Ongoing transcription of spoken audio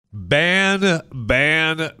Ban,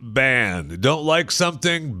 ban, ban. Don't like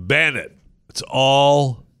something, ban it. It's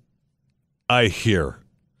all I hear.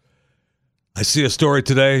 I see a story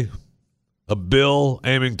today, a bill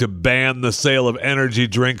aiming to ban the sale of energy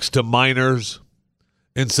drinks to minors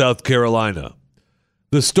in South Carolina.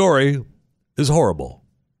 The story is horrible.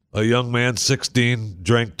 A young man, 16,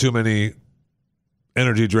 drank too many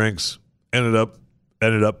energy drinks, ended up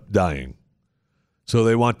dying. So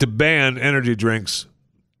they want to ban energy drinks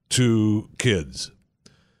to kids.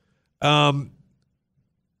 How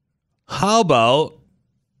about,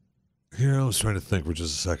 here, I was trying to think for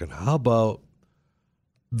just a second. How about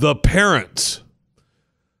the parents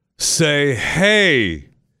say, hey,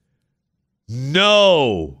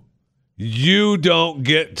 no, you don't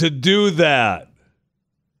get to do that.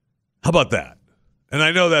 How about that? And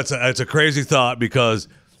I know that's a crazy thought, because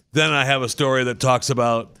then I have a story that talks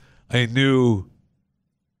about a new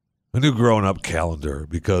grown-up calendar,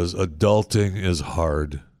 because adulting is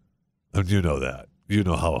hard. And you know that. You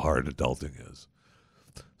know how hard adulting is.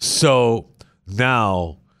 So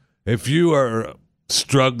now, if you are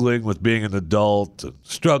struggling with being an adult,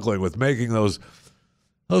 struggling with making those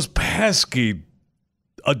pesky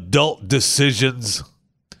adult decisions,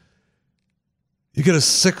 you get a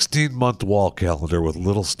 16-month wall calendar with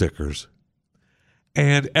little stickers.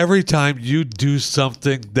 And every time you do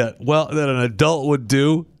something that an adult would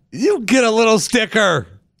do, you get a little sticker.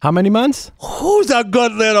 How many months? Who's a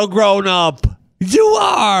good little grown-up? You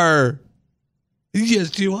are.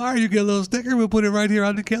 Yes, you are. You get a little sticker. We'll put it right here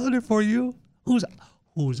on the calendar for you. Who's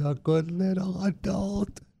a good little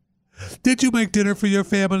adult? Did you make dinner for your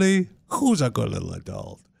family? Who's a good little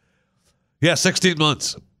adult? Yeah, 16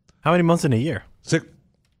 months. How many months in a year?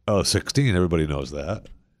 16. Everybody knows that.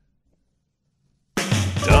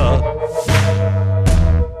 Duh.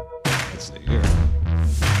 That's a year.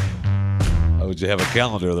 Why would you have a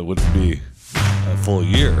calendar that wouldn't be a full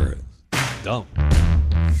year? Dumb.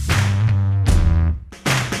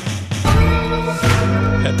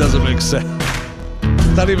 That doesn't make sense.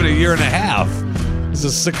 It's not even a year and a half. This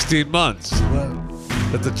is 16 months.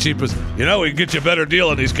 That's the cheapest. We can get you a better deal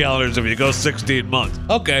on these calendars if you go 16 months.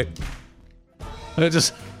 Okay. It's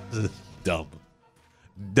just dumb.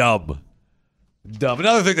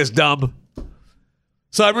 Another thing that's dumb.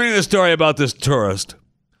 So I'm reading this story about this tourist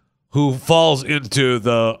who falls into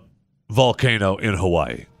the volcano in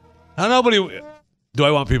Hawaii. Now, do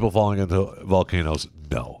I want people falling into volcanoes?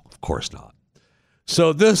 No, of course not.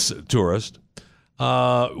 So this tourist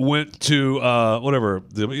went to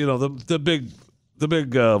the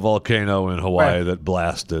big volcano in Hawaii that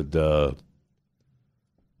blasted. The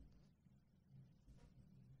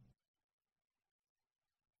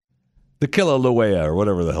Kilauea, or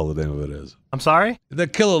whatever the hell the name of it is. I'm sorry? The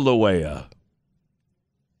Kilauea.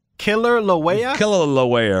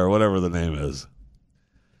 Kilauea, or whatever the name is.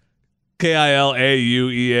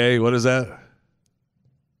 Kilauea. What is that?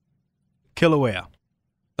 Kilauea.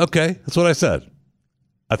 Okay, that's what I said.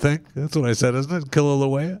 I think that's what I said, isn't it?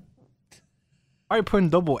 Kilauea. Why are you putting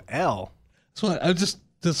double L?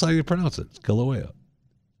 That's how you pronounce it. It's Kilauea.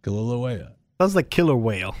 Sounds like killer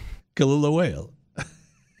whale. Kilauea.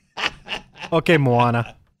 Okay,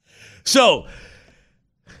 Moana. So,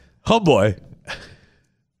 homeboy,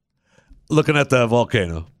 looking at that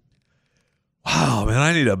volcano. Wow, man,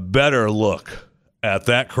 I need a better look at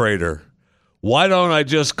that crater. Why don't I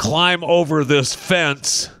just climb over this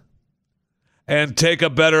fence and take a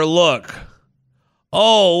better look?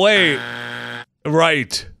 Oh, wait.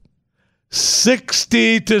 Right.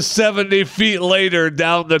 60 to 70 feet later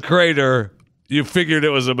down the crater, you figured it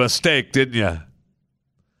was a mistake, didn't you?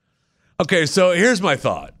 Okay, so here's my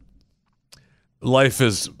thought. Life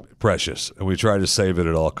is precious, and we try to save it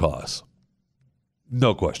at all costs.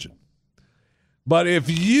 No question. But if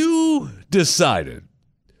you decided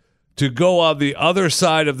to go on the other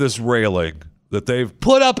side of this railing that they've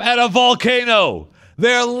put up at a volcano,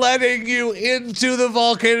 they're letting you into the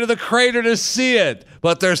volcano, the crater, to see it.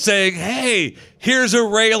 But they're saying, hey, here's a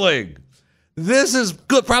railing. This is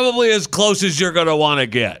good, probably as close as you're going to want to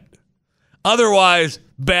get. Otherwise,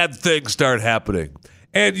 bad things start happening.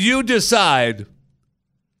 And you decide,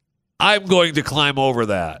 I'm going to climb over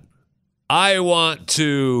that. I want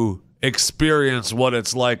to experience what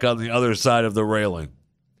it's like on the other side of the railing.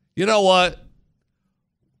 You know what?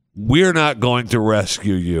 We're not going to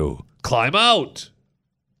rescue you. Climb out.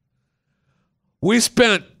 They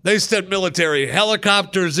sent military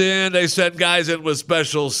helicopters in. They sent guys in with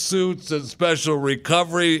special suits and special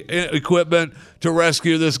recovery equipment to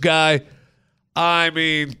rescue this guy. I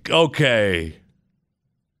mean, okay.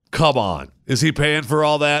 Come on. Is he paying for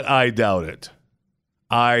all that? I doubt it.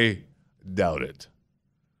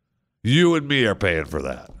 You and me are paying for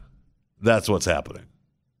that. That's what's happening.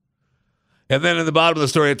 And then in the bottom of the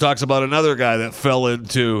story, it talks about another guy that fell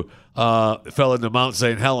into Mount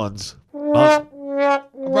St. Helens.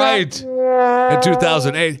 Right. In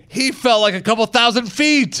 2008. He fell like a couple thousand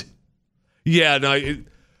feet. Yeah, no,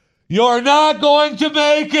 you're not going to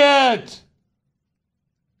make it.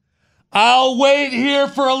 I'll wait here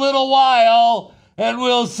for a little while, and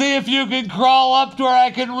we'll see if you can crawl up to where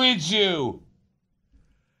I can reach you.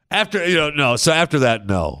 After that,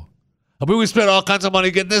 no. I mean, we spent all kinds of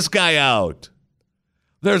money getting this guy out.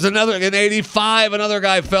 There's another, in 85, another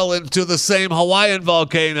guy fell into the same Hawaiian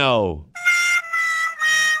volcano.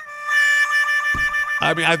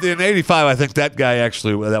 I mean, in 85, I think that guy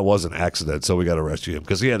that was an accident, so we got to rescue him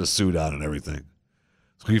because he had a suit on and everything.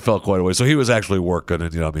 So he fell quite a way. So he was actually working,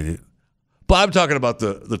 and but I'm talking about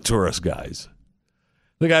the tourist guys.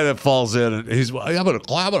 The guy that falls in and I'm gonna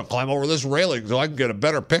climb over this railing so I can get a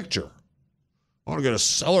better picture. I want to get a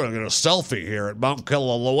selfie here at Mount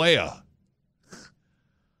Kilauea.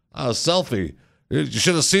 A selfie. You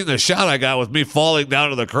should have seen the shot I got with me falling down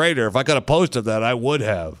to the crater. If I could have posted that, I would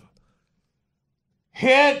have.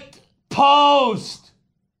 Hit post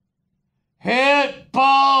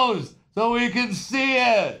so we can see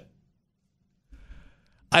it.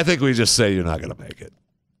 I think we just say you're not going to make it.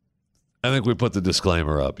 I think we put the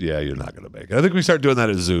disclaimer up. Yeah, you're not going to make it. I think we start doing that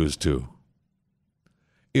at zoos too.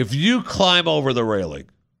 If you climb over the railing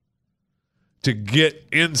to get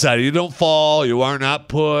inside, you don't fall, you are not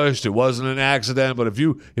pushed, it wasn't an accident, but if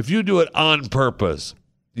you do it on purpose,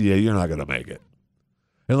 yeah, you're not going to make it.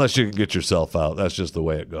 Unless you can get yourself out. That's just the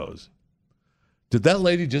way it goes. Did that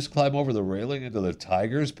lady just climb over the railing into the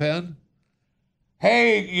tiger's pen?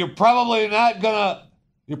 Hey, you're probably not gonna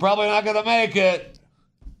make it.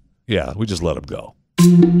 Yeah, we just let him go.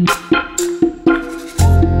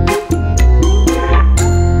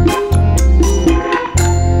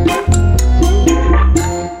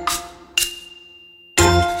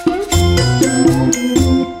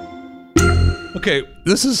 Okay,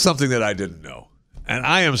 this is something that I didn't know. And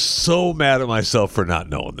I am so mad at myself for not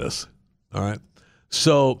knowing this. All right.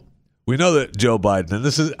 So we know that Joe Biden,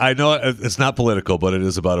 and I know it's not political, but it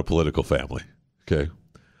is about a political family. Okay.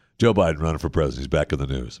 Joe Biden running for president. He's back in the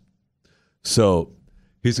news. So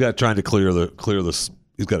he's got trying to clear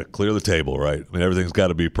he's got to clear the table, right? I mean, everything's got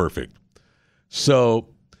to be perfect. So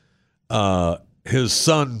his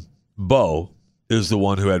son, Beau, is the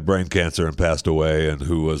one who had brain cancer and passed away, and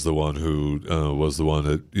who was the one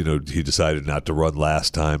that, he decided not to run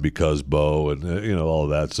last time because Beau and, all of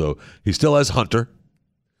that. So he still has Hunter,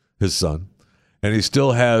 his son, and he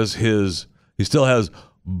still has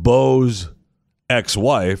Beau's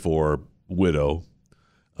ex-wife or widow,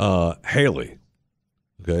 Haley.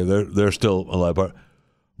 Okay. They're still alive.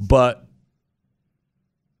 But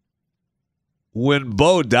when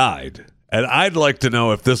Beau died, and I'd like to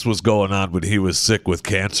know if this was going on when he was sick with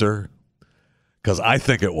cancer, because I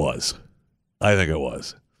think it was.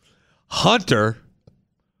 Hunter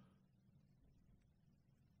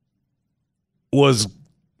was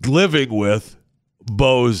living with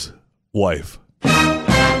Beau's wife.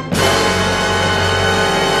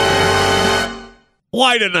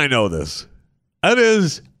 Why didn't I know this? That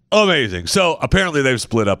is amazing. So apparently they've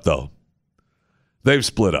split up, though. They've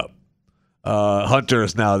split up. Hunter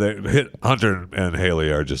is now Hunter and Haley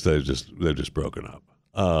are they've just broken up.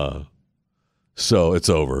 So it's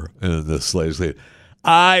over. And the slaves leave.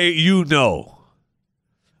 I know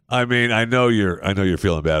you're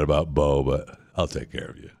feeling bad about Beau, but I'll take care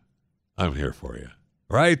of you. I'm here for you.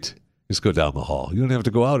 Right? Just go down the hall. You don't have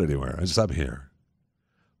to go out anywhere. I'm here.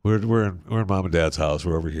 We're in Mom and Dad's house.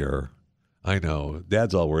 We're over here. I know.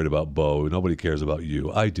 Dad's all worried about Beau. Nobody cares about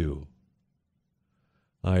you. I do.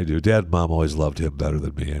 Dad and Mom always loved him better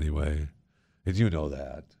than me anyway. And you know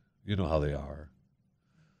that. You know how they are.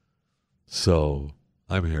 So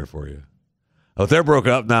I'm here for you. Oh, they're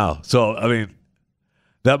broken up now. So,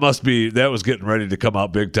 that was getting ready to come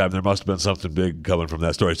out big time. There must have been something big coming from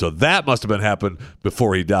that story. So that must have been happened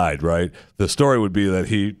before he died, right? The story would be that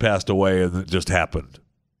he passed away and it just happened.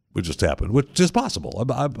 It just happened, which is possible. I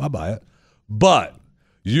buy it. But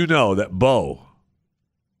you know that Beau,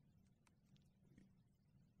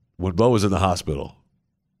 when Beau was in the hospital,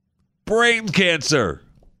 brain cancer.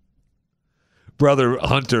 Brother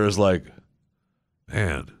Hunter is like,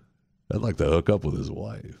 man, I'd like to hook up with his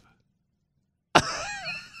wife.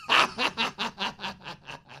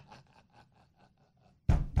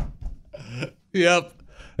 Yep.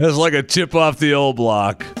 It's like a chip off the old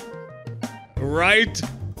block. Right?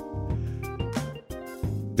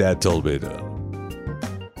 Dad told me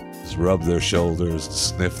to just rub their shoulders,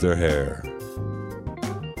 sniff their hair.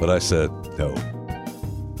 But I said, no.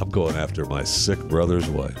 I'm going after my sick brother's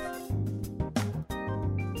wife.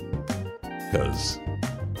 Because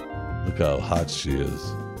look how hot she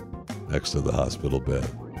is next to the hospital bed.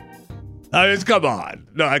 I mean, come on.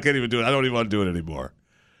 No, I can't even do it. I don't even want to do it anymore.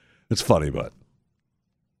 It's funny, but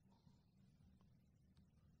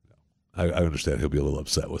I understand he'll be a little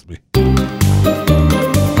upset with me.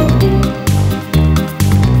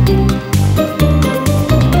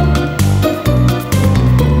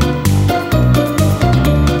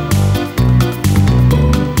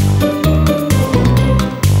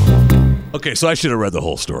 Okay, so I should have read the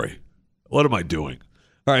whole story. What am I doing?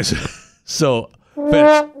 All right, so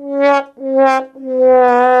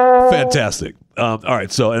fantastic. All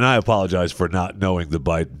right, so, and I apologize for not knowing the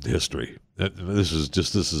Biden history. This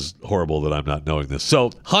is horrible that I'm not knowing this. So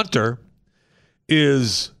Hunter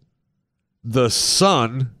is the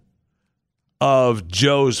son of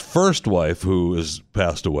Joe's first wife, who has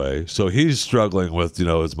passed away. So he's struggling with,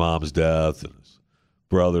 his mom's death and his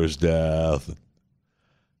brother's death.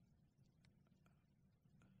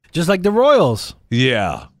 Just like the Royals.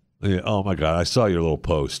 Yeah. Oh, my God. I saw your little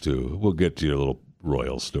post, too. We'll get to your little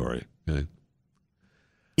royal story. Okay?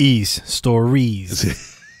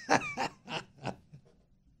 Stories.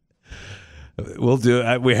 We'll do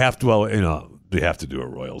it. We have to, we have to do a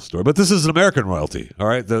royal story. But this is an American royalty, all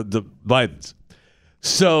right? The Bidens.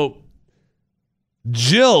 So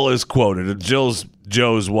Jill is quoted, and Jill's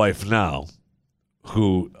Joe's wife now,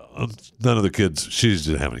 who none of the kids, she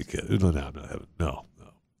didn't have any kids. No, I'm not having,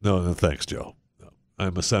 no, thanks, Joe. No.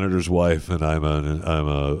 I'm a senator's wife, and I'm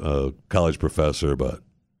a college professor, but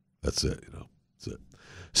that's it, That's it.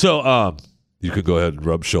 So you can go ahead and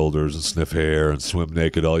rub shoulders and sniff hair and swim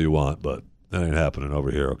naked all you want, but that ain't happening over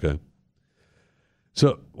here, okay?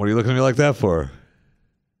 So what are you looking at me like that for?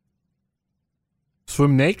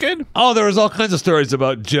 Swim naked? Oh, there was all kinds of stories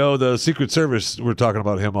about Joe, the Secret Service. We're talking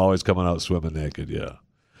about him always coming out swimming naked, yeah.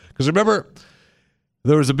 Because remember,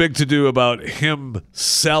 there was a big to-do about him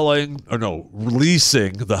leasing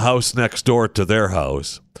the house next door to their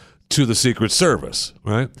house to the Secret Service,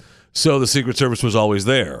 right? So the Secret Service was always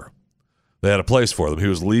there. They had a place for them. He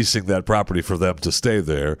was leasing that property for them to stay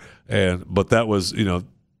there, but that was, the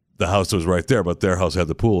house was right there, but their house had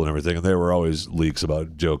the pool and everything, and there were always leaks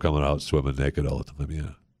about Joe coming out swimming naked all the time,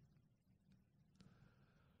 yeah.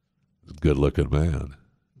 Good-looking man.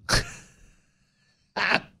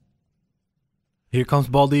 Here comes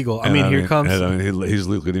Bald Eagle. Here comes... he's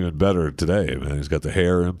looking even better today, man. He's got the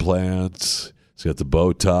hair implants. He's got the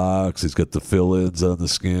Botox. He's got the fill-ins on the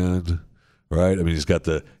skin, right? He's got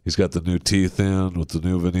the new teeth in with the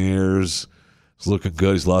new veneers. He's looking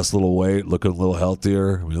good. He's lost a little weight, looking a little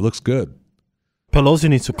healthier. He looks good. Pelosi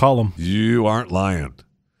needs to call him. You aren't lying.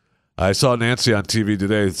 I saw Nancy on TV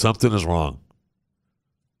today. Something is wrong.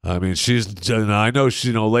 I know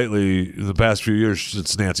lately, in the past few years,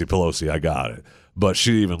 it's Nancy Pelosi. I got it. But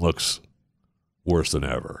she even looks worse than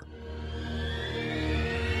ever.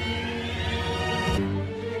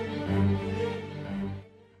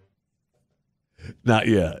 Not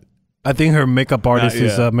yet. I think her makeup artist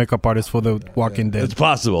is a makeup artist for The Walking Dead. It's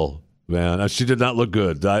possible, man. She did not look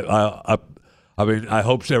good. I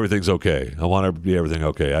hope everything's okay. I want her to be everything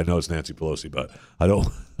okay. I know it's Nancy Pelosi, but I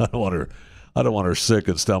don't want her sick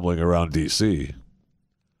and stumbling around D.C.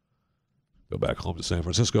 Go back home to San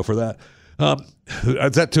Francisco for that.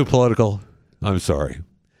 Is that too political? I'm sorry.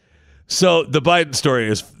 So the Biden story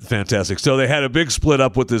is fantastic. So they had a big split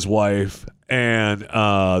up with his wife, and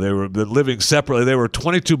they were living separately. They were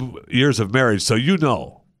 22 years of marriage. So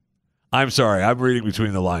I'm sorry, I'm reading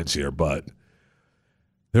between the lines here, but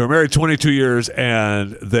they were married 22 years,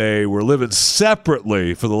 and they were living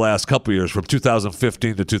separately for the last couple of years, from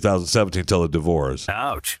 2015 to 2017 till the divorce.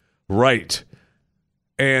 Ouch. Right.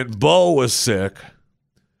 And Bo was sick.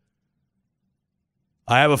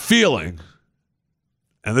 I have a feeling,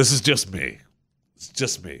 and this is just me,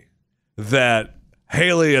 that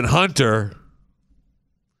Haley and Hunter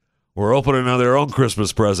were opening their own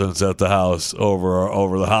Christmas presents at the house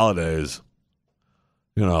over the holidays,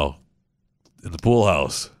 in the pool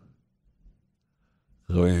house.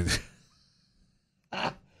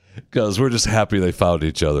 Because we're just happy they found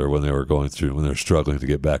each other when they were struggling to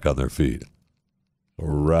get back on their feet.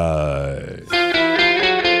 Right.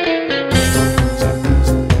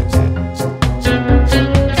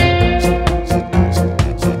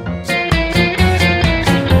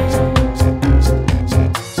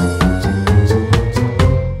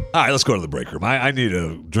 All right, let's go to the break room. I need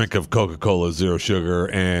a drink of Coca-Cola Zero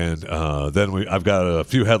Sugar, and then I've got a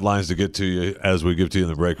few headlines to get to you as we give to you in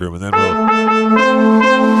the break room, and then we'll...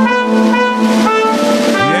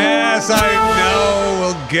 Yes, I know.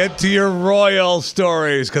 We'll get to your royal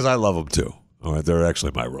stories because I love them too. All right, they're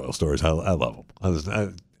actually my royal stories. I love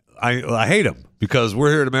them. I hate them because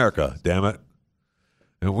we're here in America. Damn it,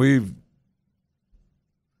 and we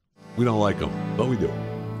don't like them, but we do.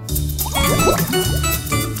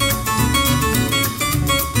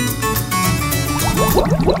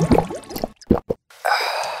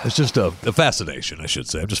 It's just a fascination, I should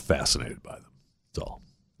say. I'm just fascinated by them. That's all.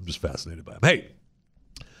 I'm just fascinated by them. Hey,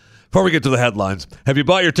 before we get to the headlines, have you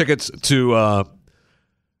bought your tickets to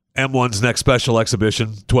M1's next special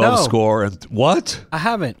exhibition, 12 No. Score? And what? I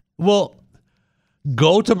haven't. Well,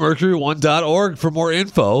 go to mercury1.org for more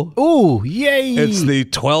info. Ooh, yay! It's the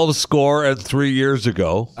 12 Score and 3 years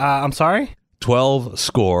ago. I'm sorry? 12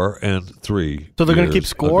 Score and 3 So they're going to years keep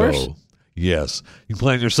scores? ago. Yes. You can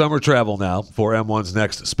plan your summer travel now for M1's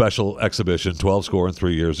next special exhibition, 12 Score and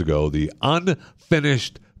 3 years ago, The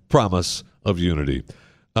Unfinished Promise of Unity.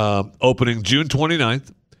 Opening June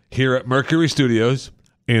 29th here at Mercury Studios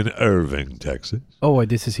in Irving, Texas. Oh, wait,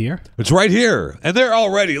 this is here? It's right here. And they're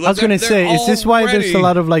already... I was going to say, is this why there's a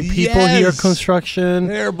lot of like people here, construction?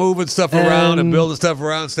 They're moving stuff around and building stuff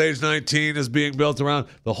around. Stage 19 is being built around.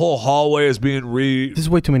 The whole hallway is being There's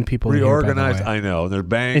way too many people reorganized. Here, by the way. I know. They're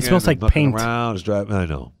banging. It smells like paint. Around. It's driving. I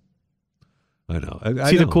know. I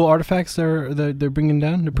See know. the cool artifacts they're bringing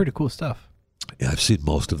down? They're pretty cool stuff. Yeah, I've seen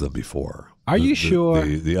most of them before. Are you sure?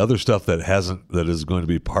 The other stuff that is going to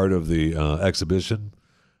be part of the exhibition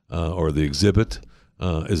or the exhibit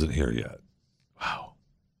isn't here yet. Wow.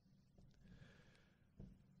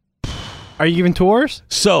 Are you giving tours?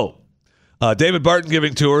 So, David Barton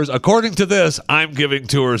giving tours. According to this, I'm giving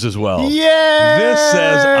tours as well. Yay! This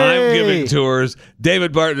says I'm giving tours.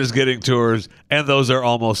 David Barton is getting tours, and those are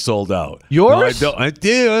almost sold out. Yours? No, I'd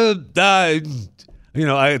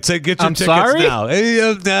say get your tickets sorry? now.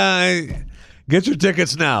 Get your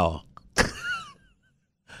tickets now.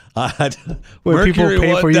 Where people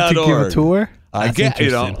pay for you to give a tour? I That's get,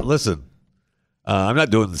 interesting. listen, I'm not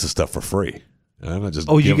doing this stuff for free. I'm not just.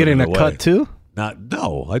 Oh, you giving getting it a away. cut too? No, I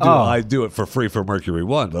do. Oh. I do it for free for Mercury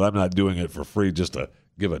One, but I'm not doing it for free just to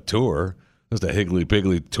give a tour. Just a higgly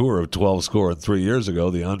piggly tour of 12 Score and 3 years ago,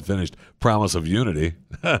 The Unfinished Promise of Unity.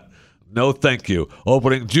 No, thank you.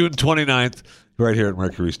 Opening June 29th, right here at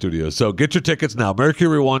Mercury Studios. So get your tickets now,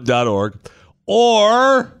 mercury1.org,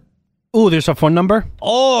 or Ooh, there's a phone number.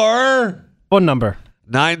 Phone number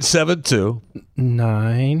 972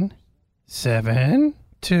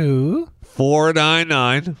 972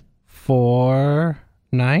 499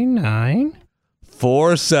 499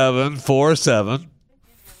 4747.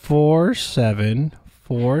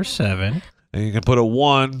 4747. And you can put a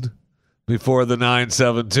 1 before the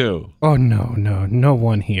 972. Oh, no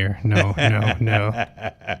one here. No.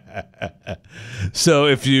 So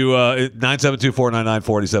if you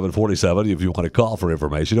 972-499-4747 if you want to call for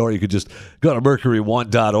information, or you could just go to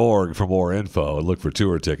mercury1.org for more info and look for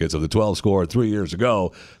tour tickets of the 12 Score 3 years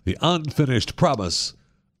ago, The Unfinished Promise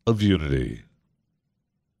of Unity.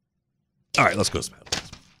 All right, let's go.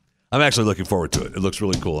 I'm actually looking forward to it. It looks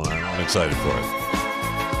really cool, and I'm excited for it.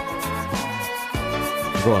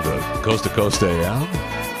 We're going to Coast AM.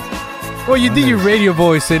 Well, you did your radio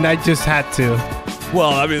voice, and I just had to.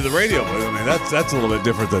 Well, I mean, the radio, that's a little bit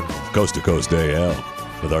different than Coast AM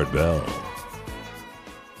with Art Bell.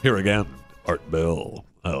 Here again, Art Bell.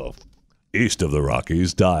 Oh, east of the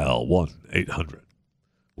Rockies, dial 1-800.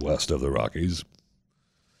 West of the Rockies,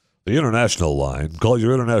 the international line. Call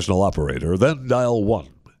your international operator, then dial 1.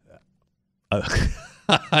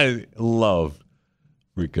 I love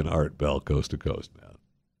freaking Art Bell, Coast to Coast, man.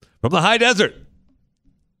 From the high desert.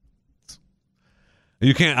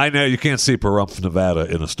 I know you can't see Pahrump,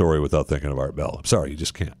 Nevada in a story without thinking of Art Bell. I'm sorry, you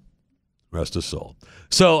just can't. Rest his soul.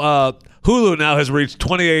 So Hulu now has reached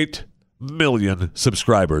 28 million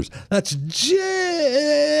subscribers. That's just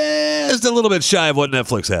a little bit shy of what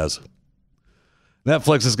Netflix has.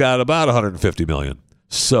 Netflix has got about 150 million.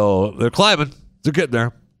 So they're climbing. They're getting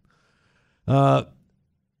there.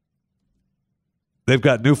 They've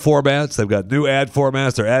got new formats. They've got new ad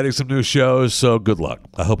formats. They're adding some new shows. So good luck.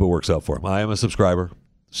 I hope it works out for them. I am a subscriber.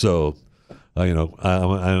 So, I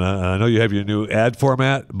know you have your new ad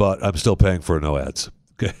format, but I'm still paying for no ads.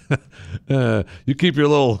 Okay. You keep your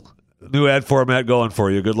little new ad format going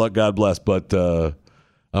for you. Good luck. God bless. But I'm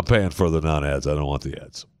paying for the non-ads. I don't want the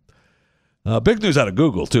ads. Big news out of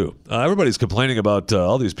Google, too. Everybody's complaining about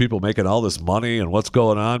all these people making all this money and what's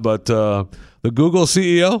going on. But the Google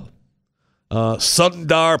CEO,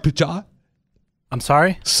 Sundar Pichai. I'm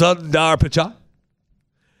sorry? Sundar Pichai.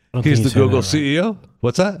 He's the Google CEO.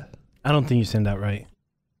 What's that? I don't think you said that right.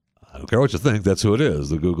 I don't care what you think. That's who it is,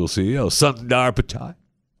 the Google CEO, Sundar Pichai.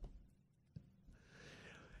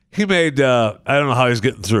 He made, I don't know how he's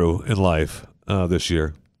getting through in life this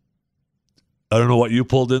year. I don't know what you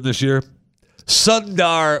pulled in this year.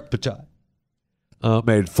 Sundar Pichai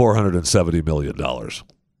made $470 million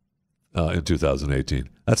in 2018.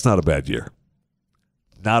 That's not a bad year.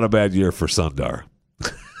 Not a bad year for Sundar.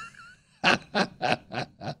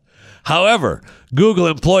 However, Google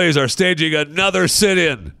employees are staging another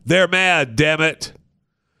sit-in. They're mad, damn it.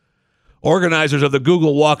 Organizers of the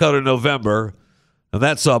Google walkout in November, and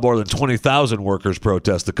that saw more than 20,000 workers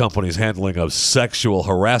protest the company's handling of sexual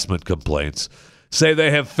harassment complaints, say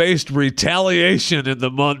they have faced retaliation in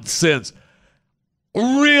the months since.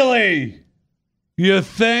 Really? You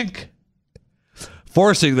think?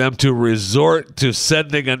 Forcing them to resort to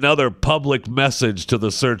sending another public message to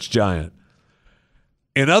the search giant.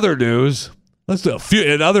 In other news,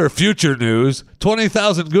 in other future news,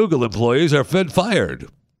 20,000 Google employees are fired.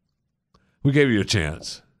 We gave you a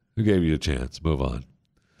chance. Move on.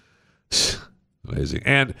 Amazing.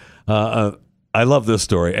 And I love this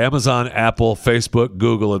story. Amazon, Apple, Facebook,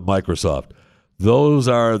 Google, and Microsoft. Those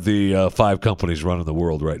are the 5 companies running the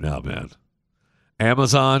world right now, man.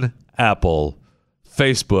 Amazon, Apple,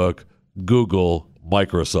 Facebook, Google,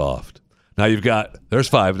 Microsoft. Now there's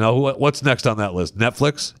 5. Now what's next on that list?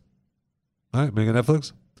 Netflix? All right, making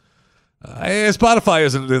Netflix? Spotify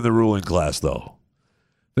isn't in the ruling class, though.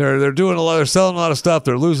 They're doing a lot. They're selling a lot of stuff.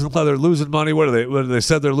 They're losing money. What they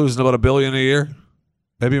said they're losing about $1 billion a year,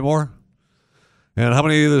 maybe more. And how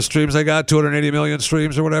many of the streams they got? 280 million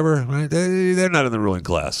streams or whatever. Right? They're not in the ruling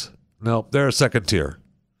class. No, they're a second tier.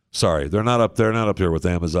 Sorry, they're not up. They're not up here with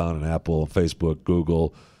Amazon and Apple, and Facebook,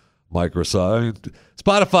 Google, Microsoft. I mean,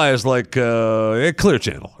 Spotify is like a Clear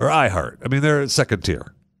Channel or iHeart. I mean, they're second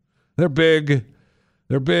tier. They're big.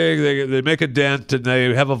 They make a dent and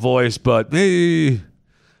they have a voice, but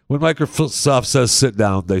when Microsoft says sit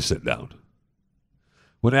down, they sit down.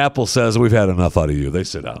 When Apple says we've had enough out of you, they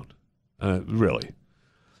sit down. Really.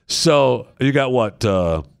 So you got what?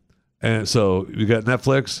 And so you got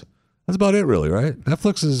Netflix. That's about it, really, right?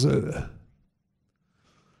 Netflix is.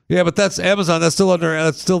 Yeah, but that's Amazon. That's still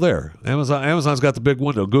there. Amazon's got the big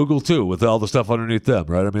window. Google too, with all the stuff underneath them,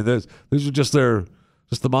 right? I mean, these are just the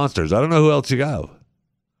monsters. I don't know who else you got.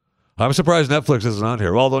 I'm surprised Netflix isn't on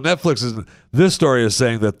here. Although Netflix isn't. This story is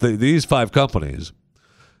saying that these 5 companies,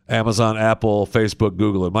 Amazon, Apple, Facebook,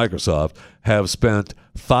 Google, and Microsoft, have spent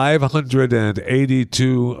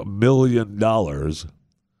 $582 million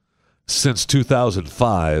since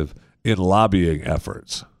 2005 in lobbying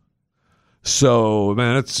efforts. So,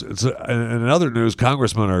 man, it's in other news,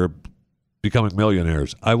 congressmen are becoming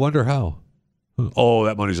millionaires. I wonder how. Oh,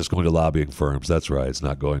 that money's just going to lobbying firms. That's right. It's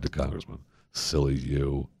not going to congressmen. Silly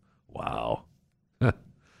you. Wow.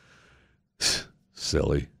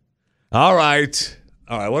 Silly. All right.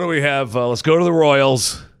 What do we have? Let's go to the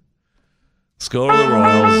Royals.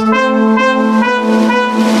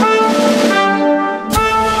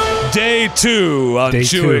 Day 2 on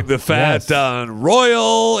chewing the fat on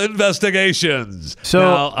Royal investigations. So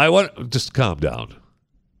now, I want just calm down.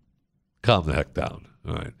 Calm the heck down.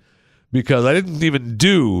 All right. Because I didn't even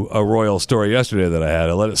do a Royal story yesterday that I had.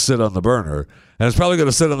 I let it sit on the burner. And it's probably going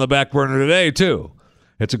to sit on the back burner today, too.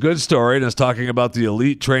 It's a good story, and it's talking about the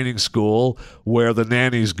elite training school where the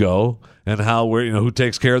nannies go and how who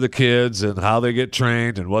takes care of the kids and how they get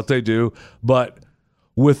trained and what they do. But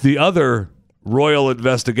with the other Royal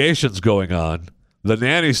investigations going on, the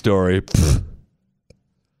nanny story,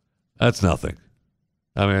 that's nothing.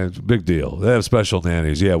 I mean, it's a big deal. They have special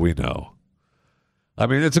nannies. Yeah, we know. I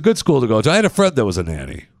mean, it's a good school to go to. I had a friend that was a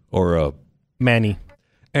nanny or a Manny.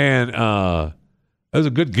 And it was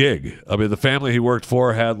a good gig. I mean, the family he worked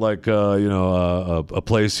for had like a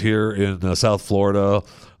place here in South Florida,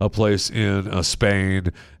 a place in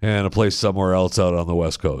Spain, and a place somewhere else out on the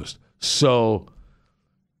West Coast. So,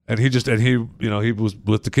 and he was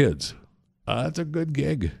with the kids. That's a good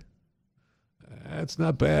gig. That's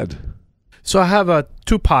not bad. So I have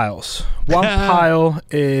 2 piles. One pile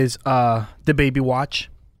is the baby watch.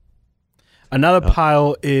 Another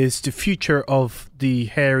pile is the future of the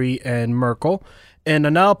Harry and Merkel. And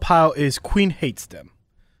another pile is Queen hates them.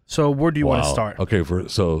 So where do you want to start? Okay,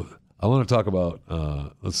 so I want to talk about,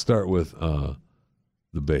 let's start with the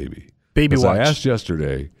baby. Baby watch. I asked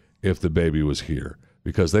yesterday if the baby was here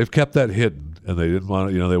because they've kept that hidden and they didn't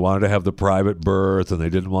want to, they wanted to have the private birth and they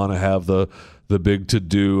didn't want to have the big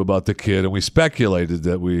to-do about the kid. And we speculated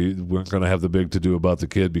that we weren't going to have the big to-do about the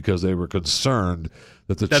kid because they were concerned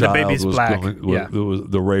that the child was was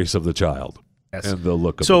the race of the child. Yes. And the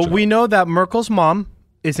look of the child. So we know that Merkel's mom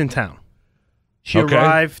is in town. She Okay.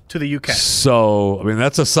 arrived to the UK. So, I mean,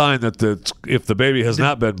 that's a sign that if the baby has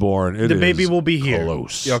not been born, The baby will be here.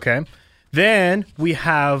 Close. Okay. Then we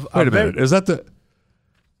have Wait a minute. Is that the?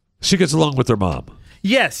 She gets along with her mom.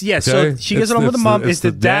 Yes. Okay. So she gets along with the mom. It's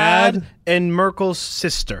the dad dad and Merkel's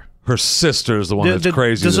sister. Her sister is the one that's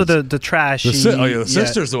crazy. Those are the trash. The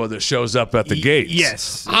sister's the one that shows up at the gates.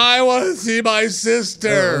 Yes. I want to see my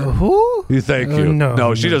sister. Who? Thank you.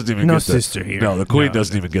 No, she doesn't even no get that. sister here. No, the queen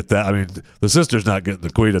doesn't even get that. I mean, the sister's not getting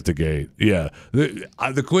the queen at the gate. Yeah,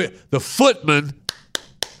 the queen, the footmen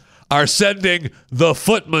are sending the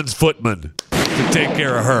footman's footman to take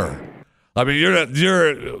care of her. I mean,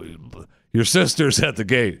 your sister's at the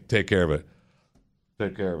gate. Take care of it.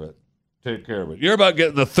 Take care of it. Take care of it. You're about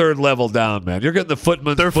getting the third level down, man. You're getting the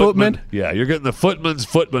footman's Third footman. footman? Yeah, you're getting the footman's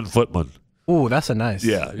footman. Ooh, that's a nice.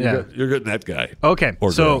 Yeah, you're getting that guy. Okay,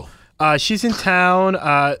 Or so girl. she's in town.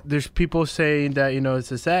 There's people saying that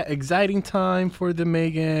it's a exciting time for the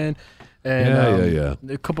Meghan, and Yeah.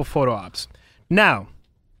 a couple photo ops. Now,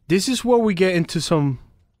 this is where we get into some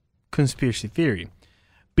conspiracy theory,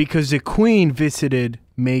 because the Queen visited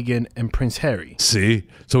Meghan and Prince Harry. See?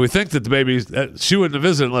 So we think that the baby, she wouldn't have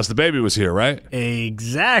visited unless the baby was here, right?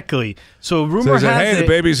 Exactly. So So rumor they say, has hey, it. the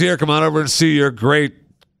baby's here. Come on over and see your great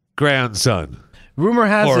grandson. Rumor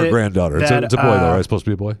has Or it a granddaughter. It's that, a boy, though, right? It's supposed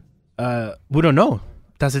to be a boy? We don't know.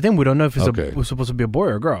 That's the thing. We don't know if it's Okay. it's supposed to be a boy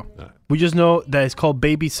or a girl. We just know that it's called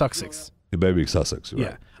Baby Sussex. The baby Sussex.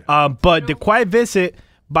 Right? Yeah. But the quiet visit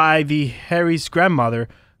by the Harry's grandmother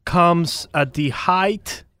comes at the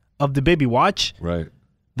height of the baby watch, Right.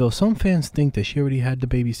 though some fans think that she already had the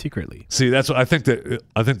baby secretly. See, that's what I think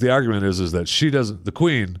the argument is that she doesn't, the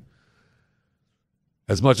Queen,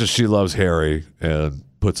 as much as she loves Harry and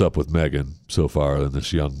puts up with Meghan so far and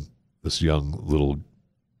this young little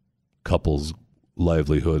couple's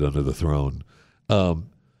livelihood under the throne,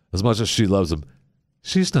 as much as she loves him,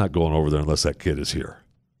 she's not going over there unless that kid is here.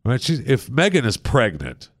 Right? If Meghan is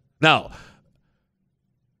pregnant. Now,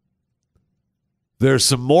 there's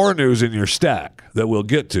some more news in your stack that we'll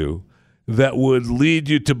get to that would lead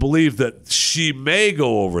you to believe that she may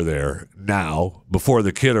go over there now, before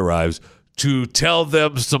the kid arrives, to tell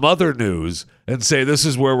them some other news and say, this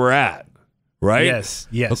is where we're at. Right? Yes.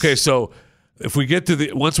 Okay, so if we get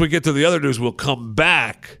to once we get to the other news, we'll come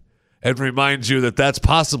back and remind you that that's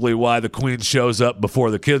possibly why the Queen shows up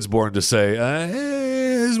before the kid's born to say, hey,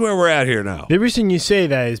 this is where we're at here now. The reason you say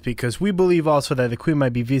that is because we believe also that the Queen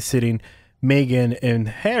might be visiting Meghan and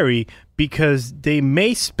Harry because they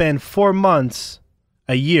may spend 4 months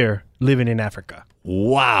a year living in Africa.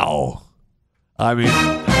 Wow. I mean,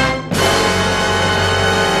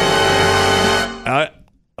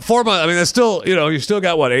 4 months. I mean, that's still, you still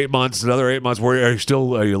got what, 8 months, another 8 months. Where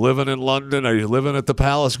are you living in London? Are you living at the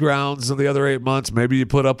palace grounds in the other 8 months? Maybe you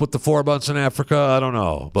put up with the 4 months in Africa. I don't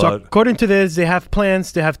know. But So according to this, they have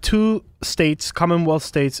plans. They have 2 states, Commonwealth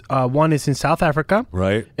states. One is in South Africa,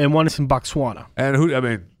 right. and one is in Botswana.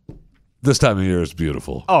 And this time of year is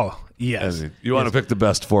beautiful. Oh, yes. I mean, you want to pick the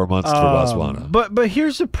best 4 months for Botswana. But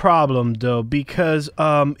here's the problem, though, because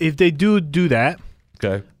if they do that,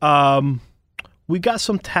 Okay. we got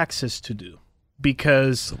some taxes to do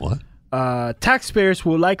because What? taxpayers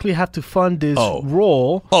will likely have to fund this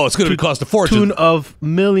role. Oh, it's going to cost a fortune. Tune of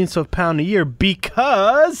millions of pounds a year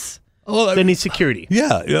because they need security.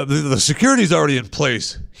 Yeah. The security's already in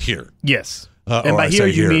place here. Yes. Or And by I here, say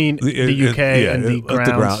you mean the UK and the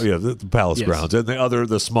grounds. The palace Yes. grounds. And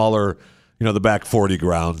the smaller, the back 40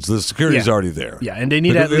 grounds. The security's Yeah. already there. Yeah, and they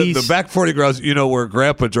need at least... The back 40 grounds, where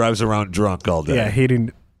Grandpa drives around drunk all day. Yeah,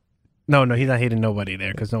 hating... No, he's not hating nobody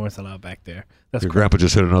there because no one's allowed back there. That's Your cool. grandpa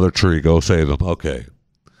just hit another tree. Go save him. Okay.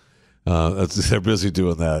 They're busy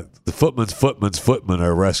doing that. The footmen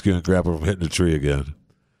are rescuing Grandpa from hitting a tree again,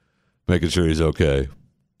 making sure he's okay.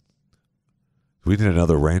 Do we need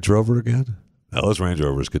another Range Rover again? No, those Range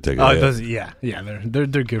Rovers could take a hit. Yeah,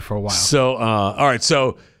 they're good for a while. So, all right.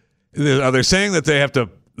 So, are they saying that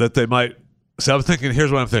they might? So I'm thinking.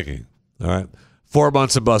 Here's what I'm thinking. All right, 4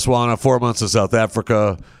 months in Botswana, 4 months in South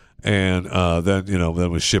Africa. And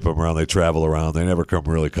then we ship them around. They travel around. They never come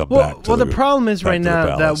back. Well, the problem is right now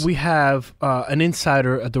that palace. we have an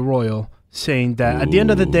insider at the Royal saying that at the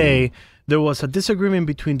end of the day, there was a disagreement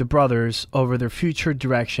between the brothers over their future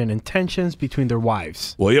direction and tensions between their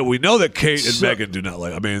wives. Well, yeah, we know that Kate and Meghan do not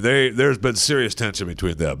like. I mean, there's been serious tension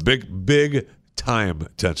between them. Big time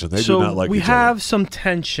tension. They do not like each other. We have some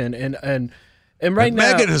tension, and right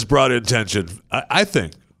now, Meghan has brought in tension.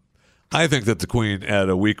 I think that the Queen, at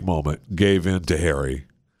a weak moment, gave in to Harry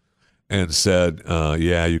and said,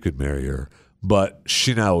 yeah, you could marry her. But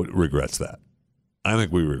she now regrets that. I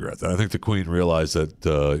think we regret that. I think the Queen realized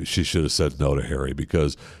that she should have said no to Harry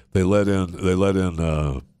because they let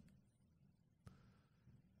in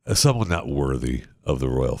someone not worthy of the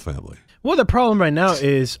royal family. Well, the problem right now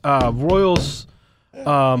is royals.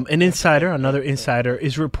 Another insider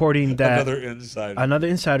is reporting that another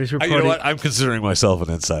insider is reporting. You know what? I'm considering myself an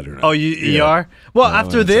insider now. Oh, you are? Well,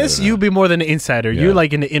 after this, you'll be more than an insider. Yeah. You're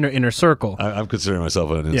like in the inner circle. I'm considering myself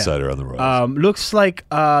an insider on the Royals. Looks like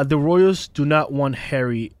the Royals do not want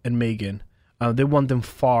Harry and Meghan. They want them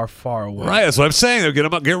far, far away. Right, that's what I'm saying.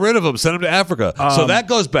 Get rid of them. Send them to Africa. So that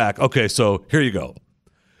goes back. Okay, so here you go.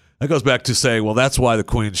 That goes back to saying, well, that's why the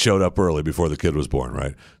Queen showed up early before the kid was born,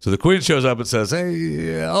 right? So the Queen shows up and says,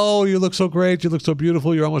 hey, oh, you look so great. You look so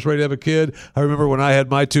beautiful. You're almost ready to have a kid. I remember when I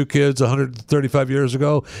had my 2 kids 135 years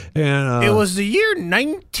ago. And it was the year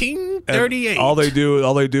 1938. All they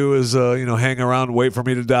do is hang around and wait for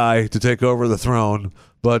me to die to take over the throne.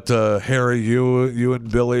 But Harry, you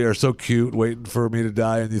and Billy are so cute, waiting for me to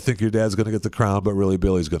die, and you think your dad's going to get the crown, but really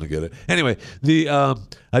Billy's going to get it. Anyway,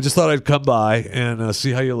 I just thought I'd come by and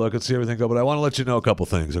see how you look and see everything go. But I want to let you know a couple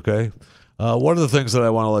things, okay? One of the things that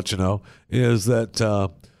I want to let you know is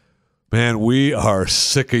that, man, we are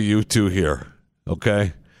sick of you two here,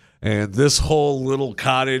 okay? And this whole little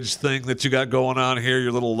cottage thing that you got going on here,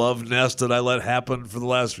 your little love nest that I let happen for the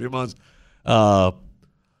last few months,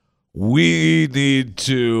 we need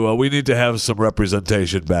to have some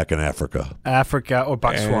representation back in Africa or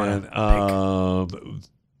Botswana. And,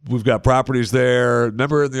 we've got properties there.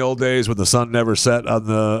 Remember in the old days when the sun never set on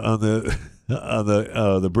the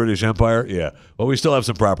British Empire? Yeah. Well, we still have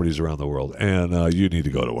some properties around the world, and you need to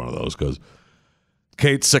go to one of those because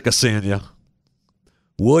Kate's sick of seeing you.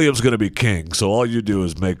 William's going to be king, so all you do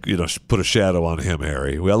is put a shadow on him,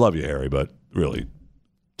 Harry. I love you, Harry, but really,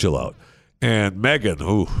 chill out. And Meghan.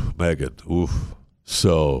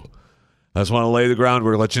 So I just want to lay the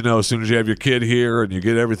groundwork, let you know as soon as you have your kid here and you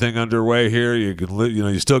get everything underway here, you can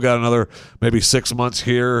you still got another maybe 6 months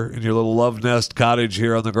here in your little love nest cottage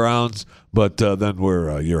here on the grounds, but then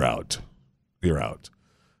you're out. You're out.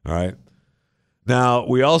 All right. Now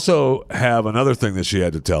we also have another thing that she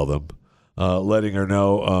had to tell them. Letting her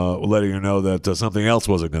know that something else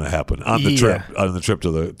wasn't going to happen on the trip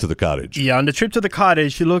to the cottage. Yeah, on the trip to the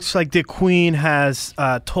cottage, it looks like the Queen has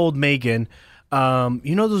told Meghan,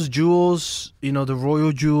 those jewels, the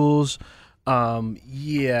royal jewels.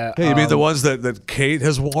 Yeah. Hey, you mean the ones that Kate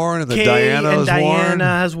has worn and that Kate Diana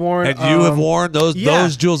has worn, and you have worn those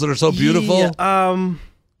jewels that are so beautiful? Yeah,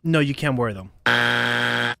 no, you can't wear them.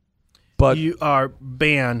 But you are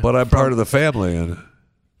banned. But I'm part of the family, and.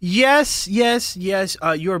 Yes.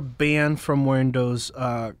 You're banned from wearing those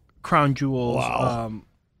crown jewels. Wow.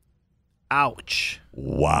 Ouch.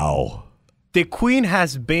 Wow. The Queen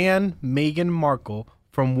has banned Meghan Markle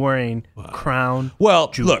from wearing crown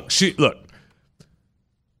jewels. Look.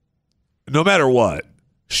 No matter what,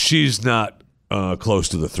 she's not close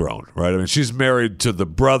to the throne, right? I mean, she's married to the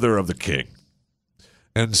brother of the king,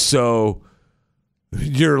 and so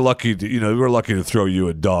you're lucky we're lucky to throw you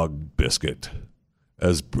a dog biscuit.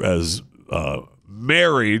 As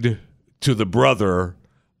married to the brother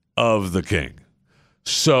of the king,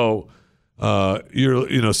 so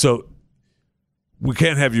so we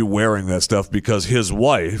can't have you wearing that stuff because his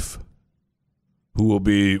wife, who will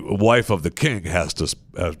be wife of the king, has to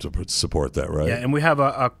support that, right? Yeah, and we have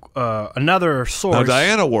another source. Now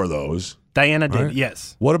Diana wore those. Diana right? did,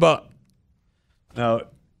 yes. What about now?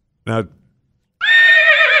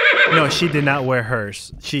 No, she did not wear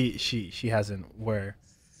hers. She hasn't wear.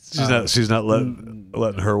 She's not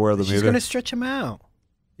letting her wear them either. She's gonna stretch them out.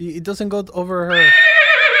 It doesn't go over her.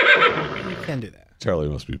 You can't do that. Charlie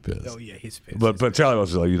must be pissed. Oh yeah, he's pissed. But Charlie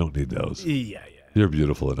must be like, you don't need those. Yeah. You're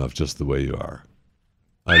beautiful enough just the way you are.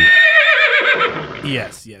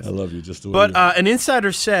 Yes. I love you just the way you are. But an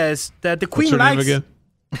insider says that the Queen likes. What's her name again?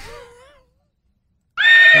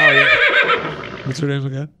 Oh yeah. What's her name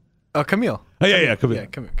again? Camille. Oh yeah, Camille. Yeah,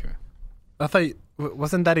 Camille. I thought,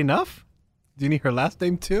 wasn't that enough? Do you need her last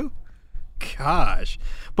name too? Gosh.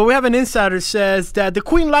 But we have an insider says that the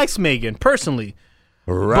Queen likes Meghan personally.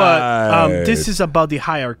 Right. But this is about the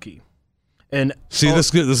hierarchy. And see,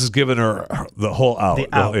 this is giving her the whole out.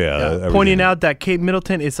 Pointing out that Kate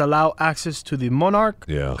Middleton is allowed access to the Monarch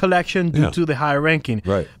collection due to the higher ranking.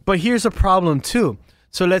 Right. But here's a problem too.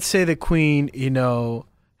 So let's say the Queen,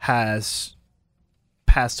 has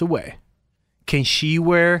passed away. can she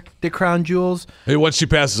wear the crown jewels? Hey, once she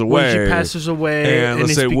passes away. When she passes away, and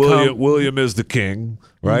let's say William is the king,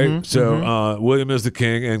 right? William is the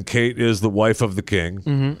king, and Kate is the wife of the king.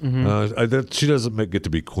 She doesn't get to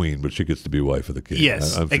be queen, but she gets to be wife of the king.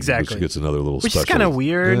 Yes, exactly. She gets another little Which special. is kind of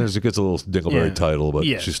weird. Yeah, she gets a little Dingleberry title, but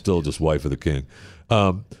Yes. she's still just wife of the king.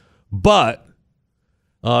 But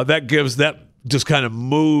that just kind of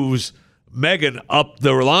moves Meghan up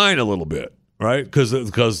the line a little bit, right? Because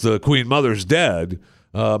the Queen Mother's dead.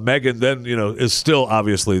 Meghan then, is still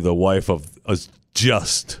obviously the wife of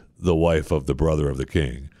just the wife of the brother of the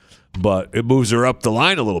king, but it moves her up the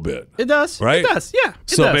line a little bit. It does, right? It does, yeah.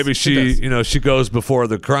 So maybe she goes before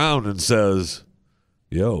the crown and says,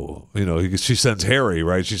 "Yo," she sends Harry,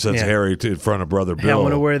 right? She sends Harry in front of brother Bill. Hey, I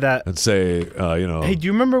want to wear that and say, Hey, do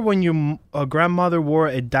you remember when your grandmother wore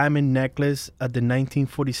a diamond necklace at the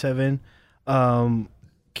 1947?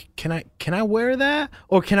 Can I wear that,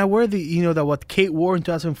 or can I wear the what Kate wore in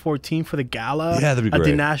 2014 for the gala? Yeah, that'd be at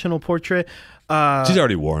great. the National Portrait. She's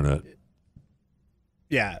already worn it.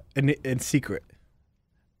 Yeah, in secret.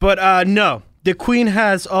 But no, the Queen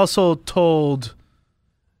has also told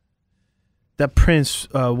that Prince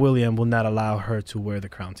William will not allow her to wear the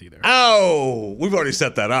crowns either. Oh, we've already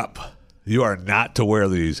set that up. You are not to wear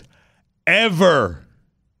these ever.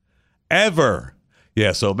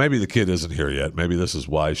 Yeah, so maybe the kid isn't here yet. Maybe this is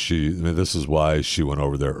why she went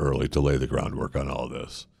over there early to lay the groundwork on all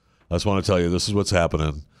this. I just want to tell you, this is what's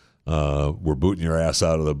happening. We're booting your ass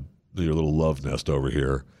out of your little love nest over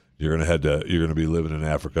here. You're gonna be living in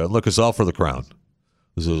Africa. And look, it's all for the crown.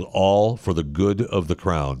 This is all for the good of the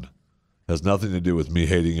crown. It has nothing to do with me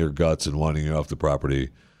hating your guts and wanting you off the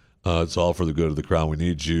property. It's all for the good of the crown. We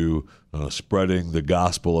need you spreading the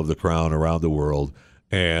gospel of the crown around the world.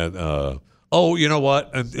 And oh, you know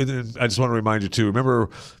what? And I just want to remind you too. Remember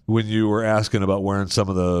when you were asking about wearing some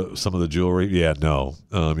of the jewelry? Yeah, no,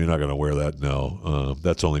 you're not going to wear that. No,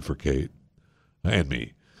 that's only for Kate and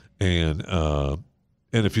me. And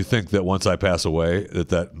if you think that once I pass away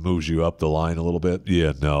that moves you up the line a little bit,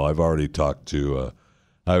 yeah, no. I've already talked to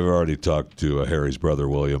Harry's brother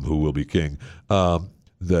William, who will be king.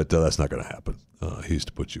 That's not going to happen. He's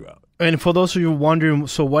to put you out. And for those of you wondering,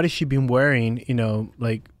 so what has she been wearing?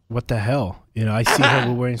 Like, what the hell? I see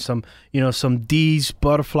her wearing some D's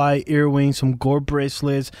butterfly earrings, some gold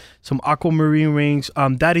bracelets, some aquamarine rings.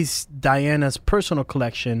 That is Diana's personal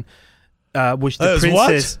collection, which the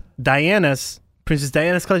Princess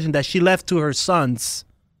Diana's collection that she left to her sons.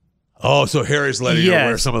 Oh, so Harry's letting her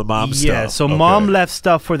wear some of the mom stuff. Yeah, so mom left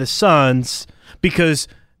stuff for the sons because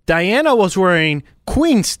Diana was wearing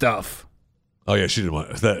queen stuff. Oh yeah, she didn't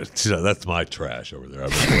want that. That's my trash over there.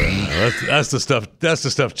 I'm not wearing that. That's the stuff. That's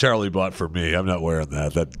the stuff Charlie bought for me. I'm not wearing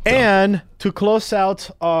that. And to close out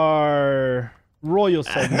our royal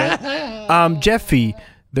segment, Jeffy,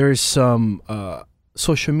 there's some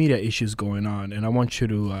social media issues going on, and I want you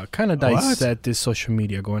to kind of dissect this social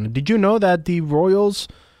media going on. Did you know that the royals,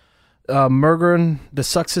 Meghan, the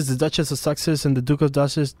Sussexes, the Duchess of Sussex, and the Duke of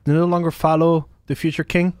Sussex no longer follow the future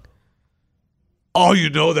king? Oh,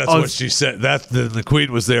 that's what she said. The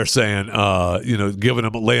Queen was there saying,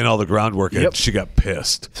 laying all the groundwork, and she got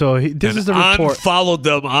pissed. So this is the report. Unfollowed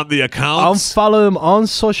them on the accounts. Unfollow them on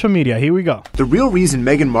social media. Here we go. The real reason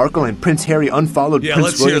Meghan Markle and Prince Harry unfollowed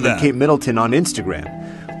Prince William and Kate Middleton on Instagram.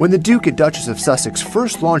 When the Duke and Duchess of Sussex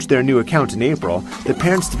first launched their new account in April, the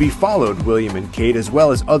parents-to-be followed William and Kate as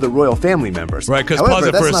well as other royal family members. Right, because pause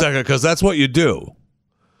it for a second, because that's what you do.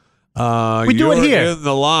 We do it here in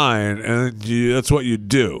the line, and that's what you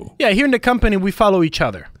do. Yeah, here in the company, we follow each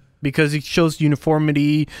other because it shows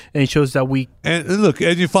uniformity and it shows that we. And look,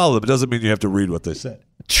 and you follow them. It doesn't mean you have to read what they say.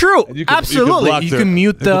 True, absolutely. You can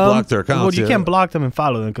mute them. You can block their accounts. Well, you can't block them and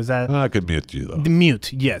follow them because that. I could mute you though.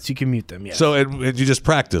 Mute, yes, you can mute them. Yes. So and you just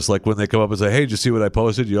practice, like when they come up and say, "Hey, did you see what I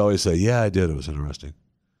posted?" You always say, "Yeah, I did. It was interesting."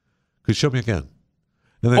 Could you show me again?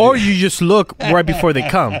 Or you just look right before they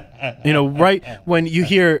come. Right when you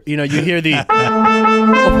hear the.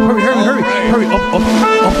 Hurry!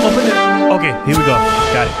 Open it. Okay, here we go.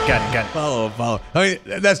 Got it. Follow. I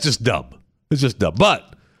mean, that's just dumb. It's just dumb.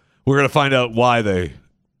 But we're gonna find out why they.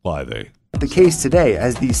 The case today,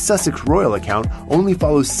 as the Sussex royal account only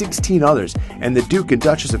follows 16 others, and the Duke and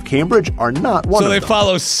Duchess of Cambridge are not one of them. So they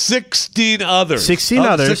follow 16 others. 16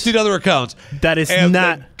 others. 16 other accounts. That is and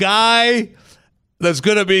not the guy that's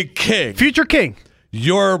going to be king. Future king.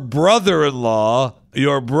 Your brother-in-law,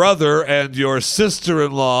 your brother, and your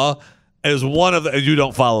sister-in-law is one of the, and you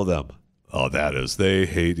don't follow them. Oh, they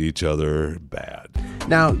hate each other bad.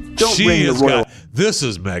 Now, don't ring the royal. This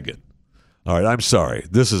is Meghan. All right, I'm sorry.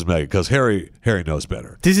 This is Meghan because Harry knows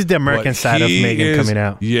better. This is the American side of Meghan coming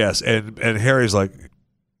out. Yes, and Harry's like,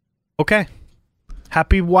 okay,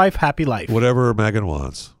 happy wife, happy life. Whatever Meghan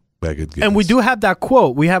wants, Meghan gets. And we do have that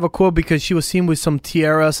quote. We have a quote because she was seen with some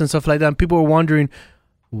tiaras and stuff like that. And people were wondering,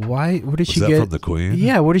 why? What did she get? From the Queen?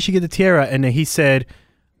 Yeah, where did she get the tiara? And then he said,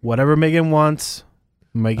 whatever Meghan wants,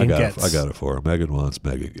 Meghan gets. I got it for her. Meghan wants,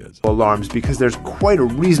 Meghan gets. Alarms because there's quite a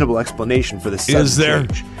reasonable explanation for the sudden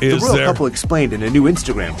change. The royal couple explained in a new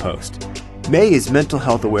Instagram post. May is Mental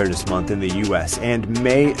Health Awareness Month in the U.S., and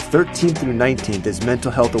May 13th through 19th is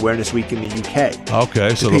Mental Health Awareness Week in the U.K.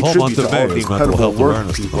 Okay, so the whole month of May is Mental Health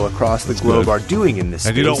Awareness Month. People across the globe are doing in this space.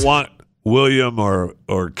 And you don't want William or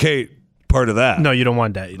Kate part of that. No, you don't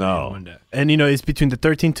want that. You don't want that. And it's between the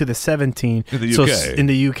 13th to the 17th in the UK. In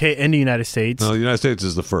the UK and the United States. No, the United States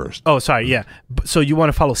is the first. Oh, sorry, yeah. So you want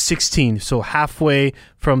to follow 16. So halfway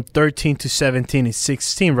from 13 to 17 is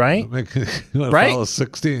 16, right? You want to follow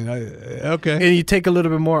 16. Okay. And you take a little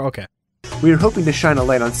bit more. Okay. We are hoping to shine a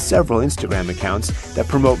light on several Instagram accounts that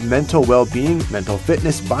promote mental well-being, mental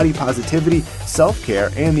fitness, body positivity,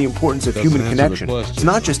 self-care, and the importance of human connection. To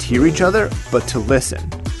not just hear each other, but to listen.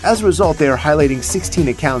 As a result, they are highlighting 16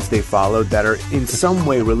 accounts they followed that are in some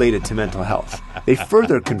way related to mental health. They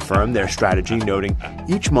further confirm their strategy, noting,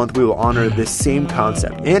 each month we will honor this same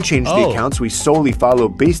concept and change the accounts we solely follow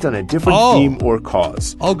based on a different theme or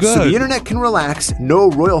cause. Oh, good. So the internet can relax. No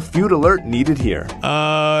royal feud alert needed here.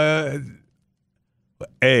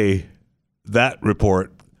 That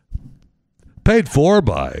report paid for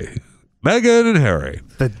by Meghan and Harry.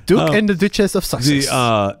 The Duke and the Duchess of Sussex.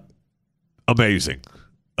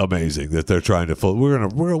 Amazing that they're trying to follow.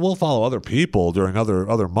 We'll follow other people during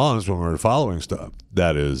other months when we're following stuff.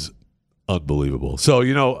 That is unbelievable. So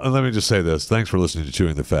let me just say this. Thanks for listening to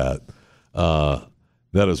Chewing the Fat.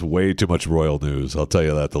 That is way too much royal news. I'll tell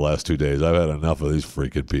you that the last 2 days. I've had enough of these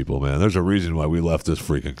freaking people, man. There's a reason why we left this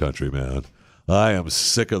freaking country, man. I am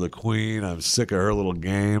sick of the Queen. I'm sick of her little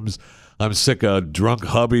games. I'm sick of drunk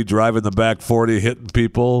hubby driving the back 40 hitting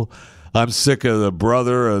people. I'm sick of the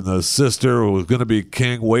brother and the sister who was going to be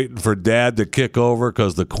king waiting for dad to kick over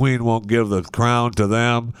because the Queen won't give the crown to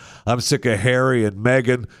them. I'm sick of Harry and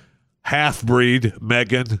Meghan, half-breed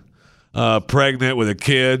Meghan, pregnant with a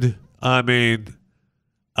kid. I mean,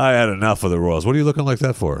 I had enough of the royals. What are you looking like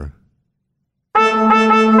that for? What did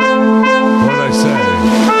I say?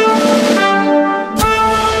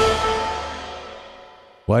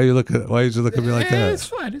 Why are you looking at me like that? It's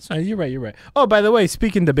fine. You're right. Oh, by the way,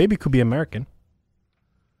 speaking, the baby could be American.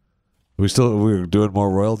 We're doing more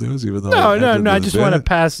royal news, even though no. I just want to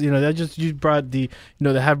pass. You brought the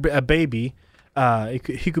to have a baby.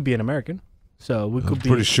 He could be an American. So we could be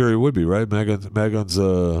pretty sure he would be, right? Meghan's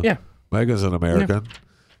an American. Yeah.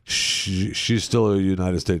 She's still a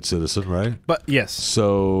United States citizen, right? But yes.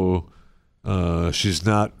 So. She's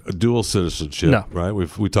not a dual citizenship, no. Right?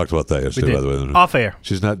 We talked about that yesterday, by the way. Off air.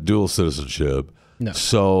 She's not dual citizenship. No.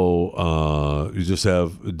 So you just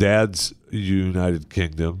have Dad's United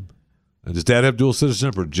Kingdom. And does Dad have dual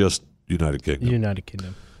citizenship or just United Kingdom? United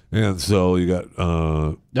Kingdom. And so you got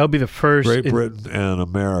that'll be the first Great Britain and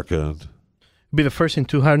America. Be the first in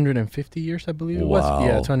 250 years, I believe it was.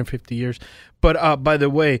 Yeah, 250 years. But by the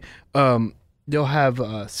way, they'll have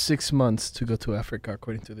 6 months to go to Africa,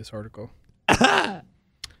 according to this article.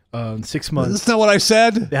 6 months. That's not what I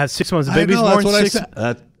said. They had 6 months. The baby's born 6.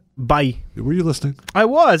 Bye. Were you listening? I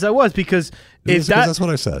was because that's what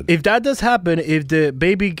I said. If that does happen, if the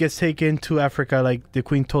baby gets taken to Africa, like the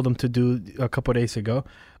Queen told them to do a couple of days ago,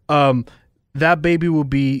 that baby will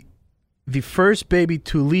be the first baby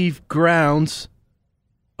to leave grounds.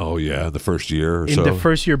 Oh yeah, the first year or in so. The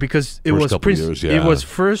first year, because it was Prince. Years, yeah. It was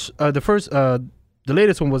the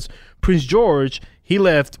latest one was Prince George. He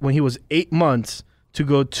left when he was 8 months to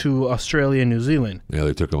go to Australia and New Zealand. Yeah,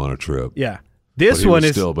 they took him on a trip. Yeah, this one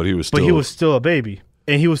is but he was still a baby,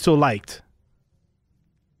 and he was still liked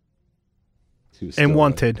and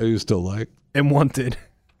wanted. He was still liked and wanted.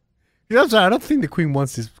 I'm sorry, I don't think the Queen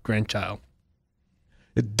wants his grandchild.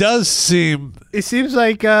 It does seem. It seems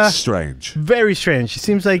like strange. Very strange. It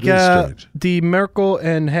seems like the Merkel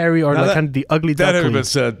and Harry are kind of the ugly duckling. That having been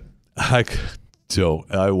said,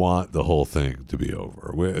 I want the whole thing to be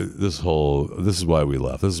over. This is why we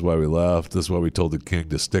left. This is why we left. This is why we told the king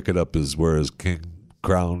to stick it up where his king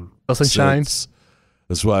crown shines.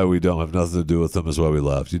 That's why we don't have nothing to do with them. That's why we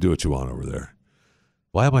left. You do what you want over there.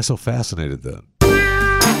 Why am I so fascinated then?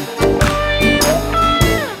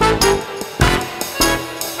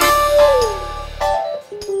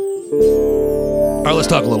 All right, let's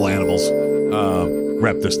talk a little animals.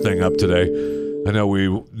 Wrap this thing up today. I know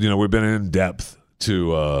we've been in depth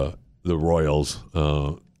to the Royals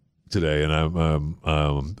today, and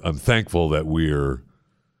I'm thankful that we've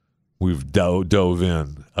dove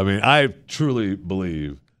in. I mean, I truly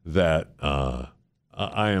believe that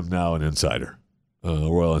I am now an insider, a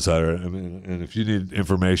Royal insider. I mean, and if you need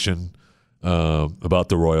information about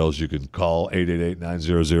the Royals, you can call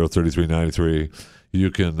 888-900-3393. You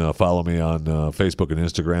can follow me on Facebook and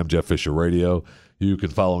Instagram, Jeff Fisher Radio. You can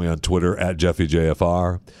follow me on Twitter at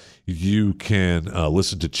JeffyJFR. You can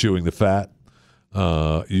listen to Chewing the Fat.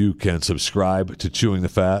 You can subscribe to Chewing the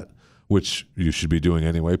Fat, which you should be doing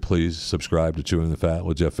anyway. Please subscribe to Chewing the Fat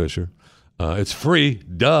with Jeff Fisher. It's free,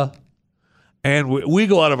 duh. And we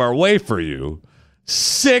go out of our way for you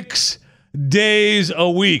 6 days a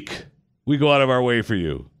week. We go out of our way for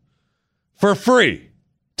you for free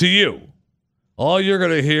to you. All you're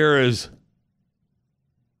going to hear is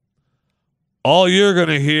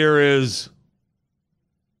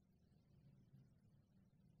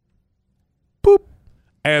boop.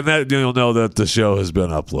 And that you'll know that the show has been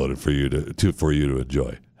uploaded for you to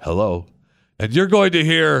enjoy. Hello. And you're going to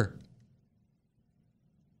hear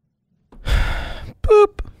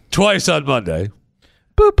boop twice on Monday.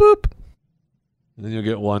 Boop boop. And then you'll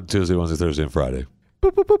get one Tuesday, Wednesday, Thursday, and Friday.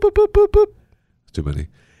 Boop boop boop boop boop boop boop. Too many.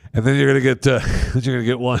 And then you're gonna get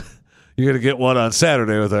one. You're gonna get one on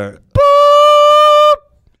Saturday with our Boop.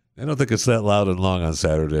 I don't think it's that loud and long on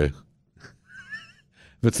Saturday. If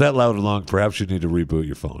it's that loud and long, perhaps you need to reboot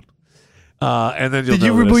your phone. And then Did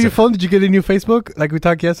you reboot your phone? Did you get a new Facebook like we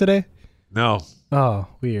talked yesterday? No. Oh,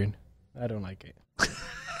 weird. I don't like it.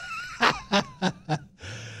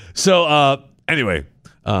 So anyway,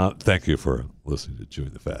 thank you for listening to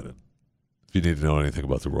Chewing the Fat. And if you need to know anything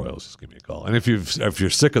about the Royals, just give me a call. And if you're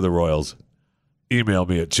sick of the Royals, email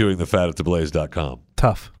me at chewingthefat@theblaze.com.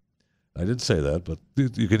 Tough. I didn't say that, but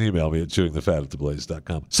you can email me at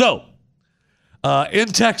chewingthefat@theblaze.com. So, in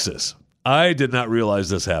Texas, I did not realize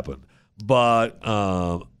this happened, but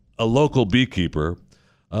a local beekeeper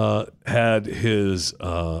had his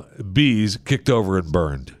bees kicked over and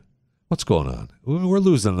burned. What's going on? We're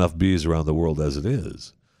losing enough bees around the world as it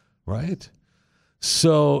is, right?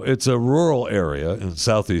 So it's a rural area in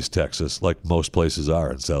southeast Texas, like most places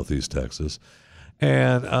are in southeast Texas.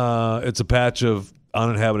 And it's a patch of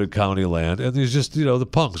uninhabited county land. And there's just, the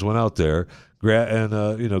punks went out there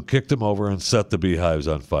and kicked them over and set the beehives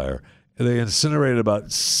on fire. And they incinerated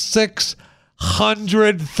about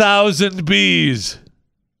 600,000 bees.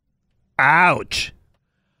 Ouch.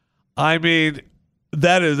 I mean,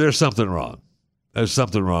 there's something wrong. There's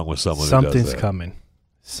something wrong with someone who does that. Something's coming.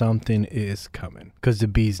 Something is coming because the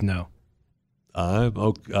bees know. I'm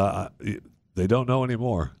okay. They don't know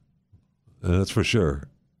anymore. That's for sure.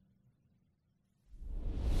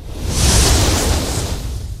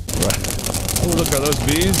 Right. Oh, look, are those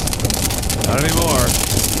bees? Not anymore.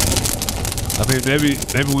 I mean, maybe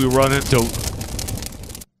we run into.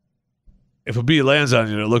 If a bee lands on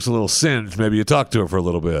you and it looks a little singed, maybe you talk to her for a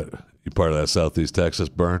little bit. You part of that Southeast Texas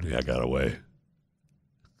burn? Yeah, I got away.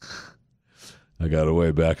 I got away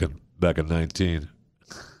back in 19.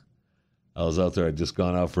 I was out there. I'd just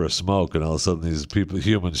gone out for a smoke, and all of a sudden these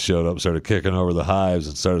humans showed up, started kicking over the hives,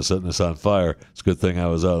 and started setting us on fire. It's a good thing I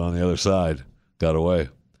was out on the other side. Got away.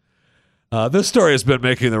 This story has been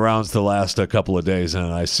making the rounds the last couple of days,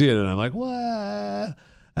 and I see it, and I'm like, what? I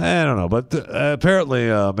don't know. But apparently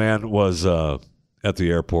a man was at the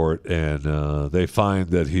airport, and they find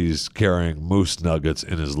that he's carrying moose nuggets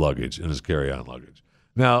in his luggage, in his carry-on luggage.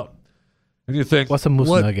 Now, and you think, what's a moose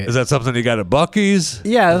nugget? Is that something you got at Buc-ee's?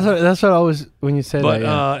 Yeah, that's what I was when you said that.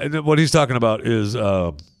 Yeah. And what he's talking about is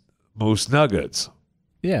moose nuggets.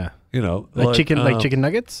 Yeah, like chicken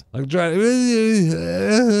nuggets. Like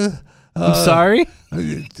I'm sorry.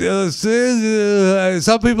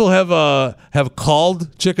 Some people have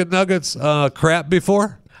called chicken nuggets crap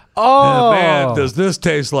before. Oh, and man, does this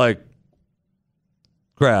taste like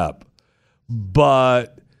crap?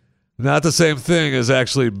 But not the same thing as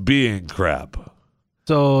actually being crap.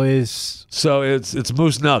 So it's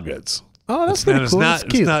moose nuggets. Oh, that's pretty cool.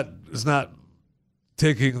 It's not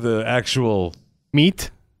taking the actual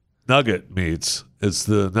meat nugget meats. It's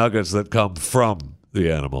the nuggets that come from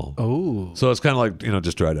the animal. Oh, so it's kind of like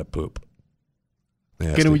just dried up poop.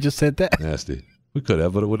 Nasty. Couldn't we just said that? Nasty. We could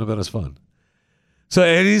have, but it wouldn't have been as fun. So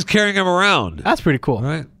and he's carrying them around. That's pretty cool,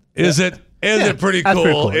 right? Is it pretty cool? Pretty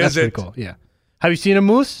cool. That's pretty cool. Yeah. Have you seen a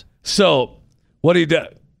moose? So, what he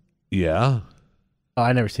did? Yeah. Oh,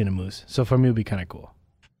 I never seen a moose. So for me, it'd be kind of cool.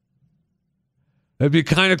 It'd be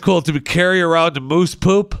kind of cool to carry around the moose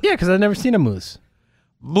poop. Yeah, because I've never seen a moose.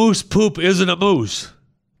 Moose poop isn't a moose,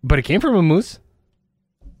 but it came from a moose.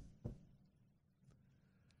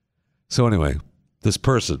 So anyway, this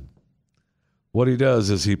person what he does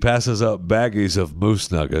is he passes out baggies of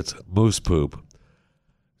moose nuggets, moose poop,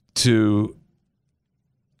 to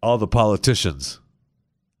all the politicians.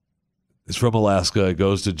 He's from Alaska. He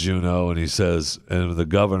goes to Juneau, and he says, and the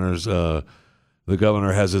governor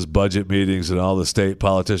has his budget meetings, and all the state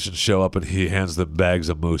politicians show up, and he hands them bags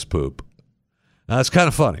of moose poop. Now, it's kind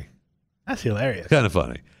of funny. That's hilarious. Kind of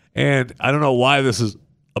funny. And I don't know why this is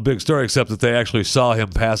a big story, except that they actually saw him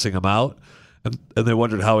passing them out, and they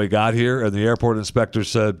wondered how he got here, and the airport inspector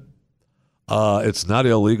said, it's not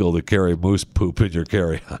illegal to carry moose poop in your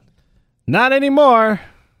carry-on. Not anymore.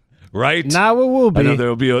 Right? Now it will be. I know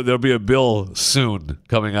there'll be a bill soon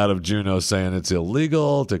coming out of Juneau saying it's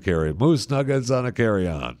illegal to carry moose nuggets on a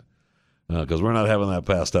carry-on, because we're not having that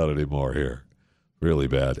passed out anymore here. Really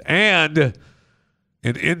bad. And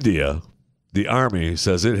in India, the army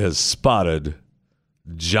says it has spotted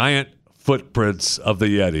giant footprints of the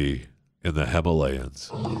Yeti in the Himalayas.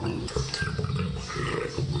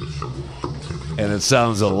 And it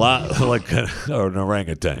sounds a lot like an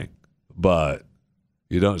orangutan, but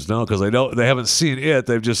you don't know because they haven't seen it.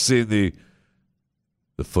 They've just seen the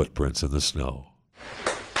footprints in the snow.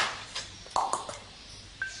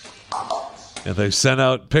 And they sent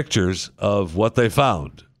out pictures of what they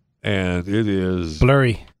found, and it is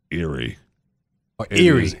blurry, eerie. Oh,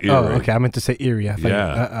 eerie. Oh, okay. I meant to say eerie. I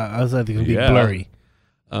was like, it would be blurry.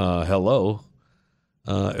 Hello.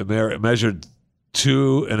 It measured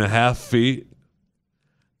 2.5 feet.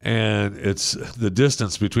 And it's the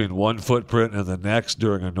distance between one footprint and the next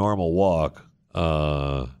during a normal walk.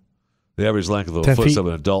 The average length of the foot of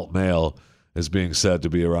an adult male is being said to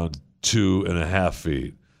be around 2.5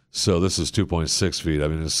 feet. So this is 2.6 feet. I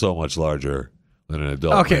mean, it's so much larger than an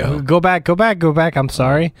adult male. Go back. I'm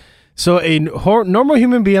sorry. So a normal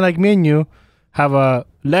human being like me and you have a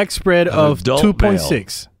leg spread of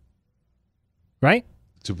 2.6, right?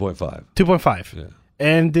 2.5. 2.5. Yeah.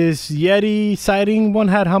 And this Yeti sighting one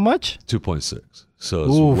had how much? 2.6. So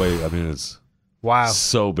it's way, I mean, it's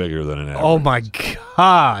so bigger than an average. Oh my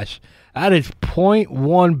gosh. That is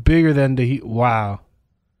 0.1 bigger than the, wow.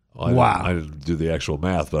 Well, I didn't do the actual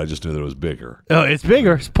math, but I just knew that it was bigger. Oh, it's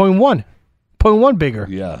bigger. It's 0.1. 0.1 bigger.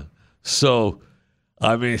 Yeah. So,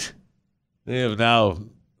 I mean, they have now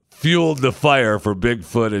fueled the fire for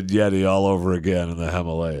Bigfoot and Yeti all over again in the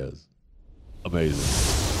Himalayas. Amazing.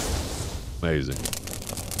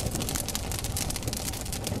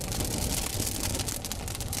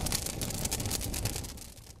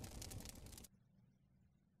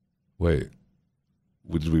 Wait,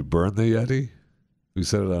 did we burn the Yeti? We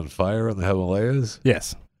set it on fire in the Himalayas?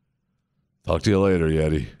 Yes. Talk to you later,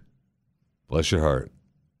 Yeti. Bless your heart.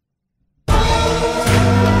 I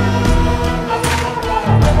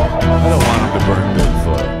don't want him to burn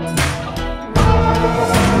Bigfoot.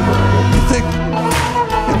 You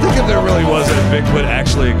think if there really was a Bigfoot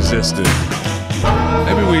actually existed,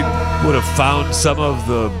 maybe we would have found some of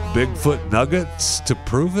the Bigfoot nuggets to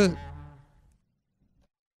prove it?